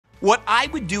What I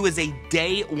would do as a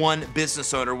day one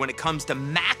business owner when it comes to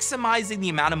maximizing the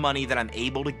amount of money that I'm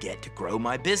able to get to grow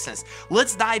my business.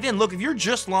 Let's dive in. Look, if you're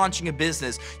just launching a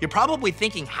business, you're probably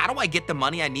thinking, how do I get the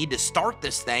money I need to start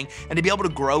this thing and to be able to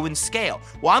grow and scale?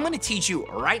 Well, I'm going to teach you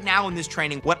right now in this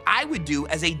training what I would do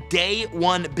as a day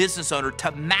one business owner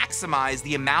to maximize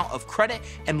the amount of credit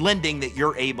and lending that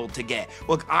you're able to get.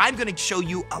 Look, I'm going to show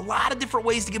you a lot of different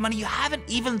ways to get money you haven't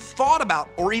even thought about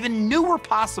or even knew were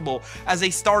possible as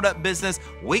a startup business.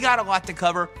 We got a lot to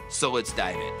cover, so let's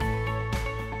dive in.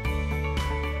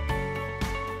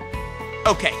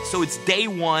 Okay, so it's day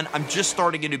one, I'm just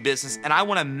starting a new business and I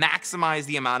wanna maximize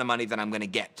the amount of money that I'm gonna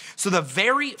get. So the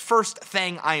very first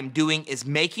thing I am doing is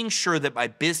making sure that my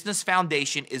business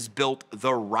foundation is built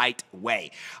the right way.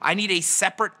 I need a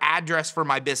separate address for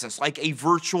my business, like a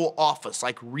virtual office,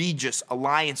 like Regis,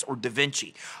 Alliance, or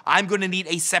DaVinci. I'm gonna need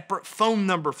a separate phone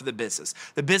number for the business.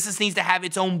 The business needs to have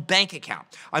its own bank account.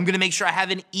 I'm gonna make sure I have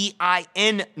an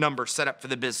EIN number set up for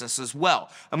the business as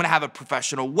well. I'm gonna have a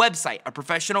professional website, a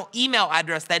professional email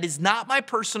address that is not my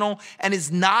personal and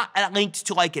is not linked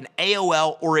to like an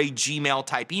AOL or a Gmail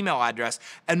type email address.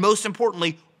 And most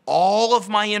importantly, all of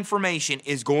my information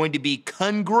is going to be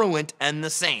congruent and the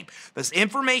same. This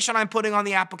information I'm putting on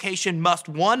the application must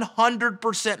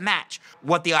 100% match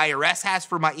what the IRS has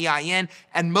for my EIN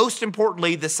and most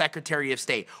importantly, the Secretary of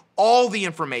State. All the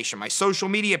information, my social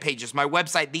media pages, my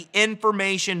website, the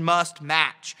information must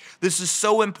match. This is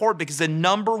so important because the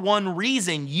number one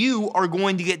reason you are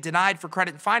going to get denied for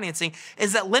credit and financing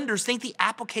is that lenders think the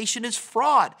application is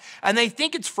fraud. And they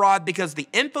think it's fraud because the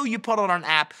info you put on an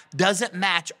app doesn't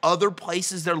match other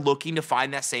places they're looking to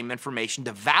find that same information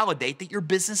to validate that your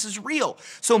business is real.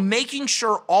 So making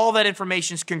sure all that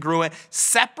information is congruent,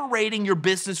 separating your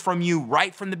business from you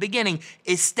right from the beginning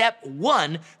is step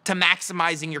one to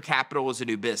maximizing your capital as a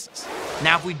new business.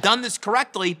 Now, if we've done this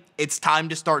correctly, it's time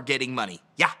to start getting money.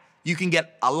 Yeah, you can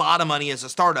get a lot of money as a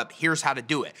startup. Here's how to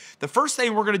do it. The first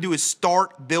thing we're gonna do is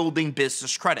start building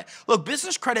business credit. Look,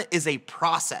 business credit is a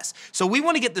process. So we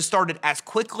wanna get this started as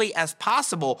quickly as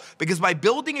possible because by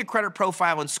building a credit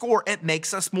profile and score, it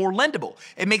makes us more lendable.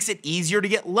 It makes it easier to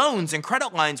get loans and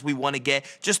credit lines we wanna get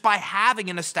just by having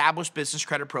an established business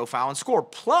credit profile and score.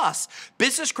 Plus,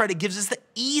 business credit gives us the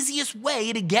easiest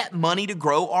way to get money to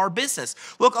grow our business.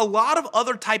 Look, a lot of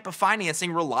other type of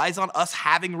financing relies on us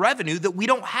having revenue that we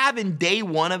don't have in day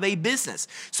one of a business.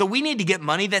 So we need to get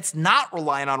money that's not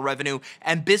reliant on revenue,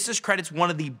 and business credit's one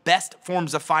of the best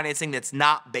forms of financing that's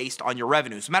not based on your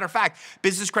revenue. As a matter of fact,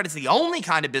 business credit's the only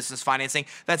kind of business financing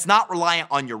that's not reliant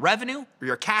on your revenue or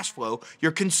your cash flow,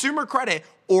 your consumer credit,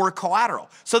 or collateral.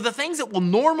 So the things that will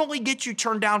normally get you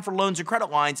turned down for loans and credit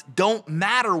lines don't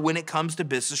matter when it comes to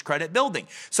business credit building.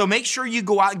 So make sure you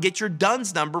go out and get your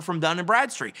DUNS number from Dun &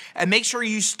 Bradstreet, and make sure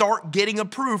you start getting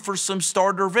approved for some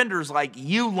starter vendors like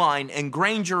Uline and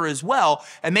Granger as well,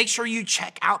 and make sure you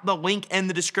check out the link in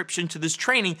the description to this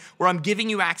training where I'm giving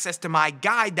you access to my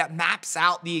guide that maps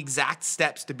out the exact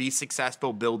steps to be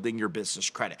successful building your business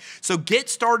credit. So get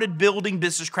started building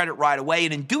business credit right away,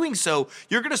 and in doing so,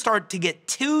 you're gonna start to get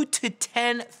 $2,000 to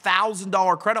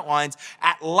 $10,000 credit lines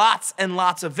at lots and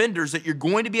lots of vendors that you're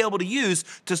going to be able to use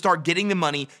to start getting the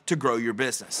money to grow your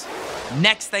business.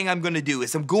 Next thing I'm going to do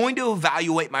is I'm going to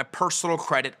evaluate my personal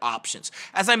credit options.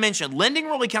 As I mentioned, lending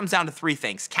really comes down to three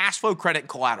things: cash flow, credit, and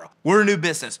collateral. We're a new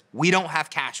business. We don't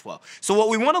have cash flow. So what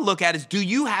we want to look at is, do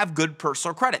you have good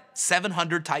personal credit,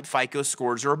 700 type FICO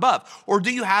scores or above? Or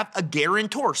do you have a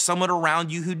guarantor, someone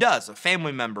around you who does, a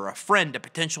family member, a friend, a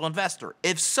potential investor?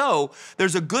 If so,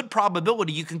 there's a good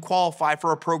probability you can qualify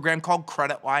for a program called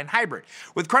Credit Line Hybrid.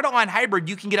 With Credit Line Hybrid,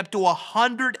 you can get up to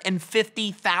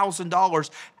 $150,000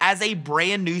 as a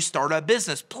brand new startup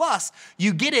business. Plus,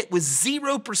 you get it with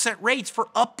 0% rates for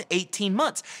up to 18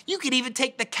 months. You could even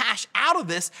take the cash out of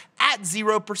this at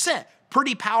 0%.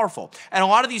 Pretty powerful. And a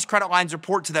lot of these credit lines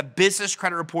report to the business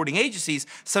credit reporting agencies.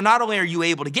 So not only are you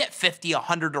able to get 50,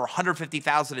 100, or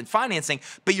 150,000 in financing,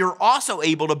 but you're also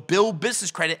able to build business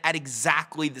credit at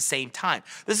exactly the same time.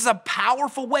 This is a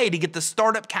powerful way to get the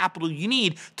startup capital you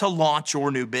need to launch your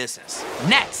new business.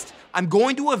 Next, I'm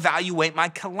going to evaluate my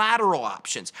collateral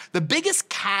options. The biggest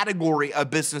category of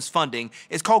business funding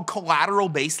is called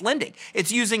collateral-based lending. It's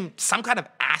using some kind of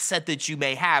asset that you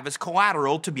may have as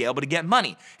collateral to be able to get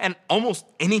money. And almost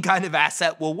any kind of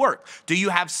asset will work. Do you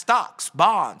have stocks,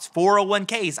 bonds,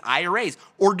 401ks, IRAs,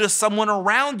 or does someone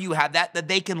around you have that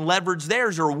they can leverage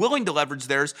theirs or are willing to leverage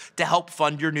theirs to help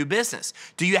fund your new business?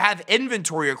 Do you have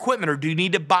inventory equipment, or do you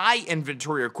need to buy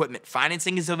inventory equipment?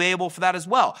 Financing is available for that as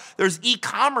well. There's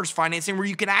e-commerce financing where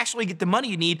you can actually get the money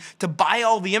you need to buy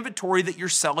all the inventory that you're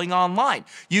selling online.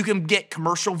 You can get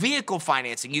commercial vehicle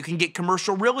financing. You can get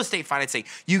commercial real estate financing.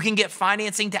 You can get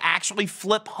financing to actually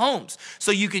flip homes.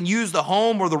 So you can use the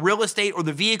home or the real estate or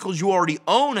the vehicles you already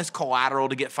own as collateral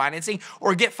to get financing,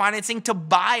 or get financing to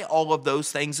buy all of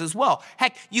those things as well.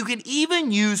 Heck, you can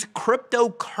even use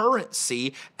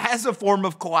cryptocurrency as a form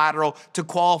of collateral to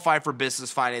qualify for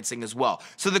business financing as well.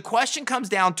 So the question comes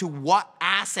down to, what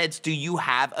assets do you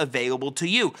have available to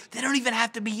you? They don't even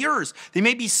have to be yours. They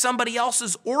may be somebody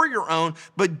else's or your own,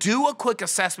 but do a quick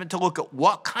assessment to look at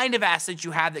what kind of assets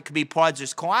you have that could be pledged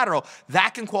as collateral.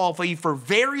 That can qualify you for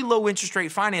very low interest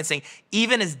rate financing,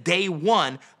 even as day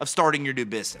one of starting your new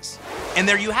business. And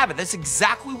there you have it. That's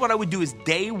exactly what I would do as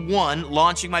day one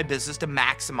launching my business to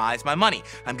maximize my money.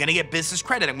 I'm gonna get business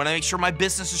credit. I'm gonna make sure my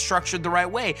business is structured the right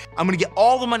way. I'm gonna get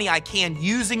all the money I can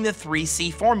using the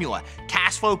 3C formula: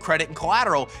 cash flow, credit, and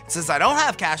collateral. And since I don't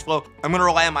have cash flow, I'm gonna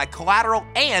rely on my collateral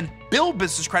and build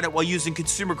business credit while using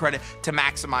consumer credit to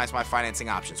maximize my financing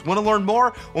options. Want to learn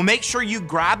more? Well, make sure you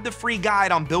grab the free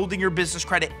guide on building your business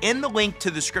credit in the link to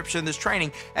the description of this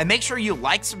training, and make sure you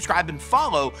like, subscribe, and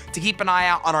follow to keep an eye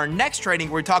out on our next training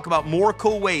where we talk about more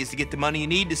cool ways to get the money you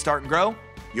need to start and grow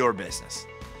your business.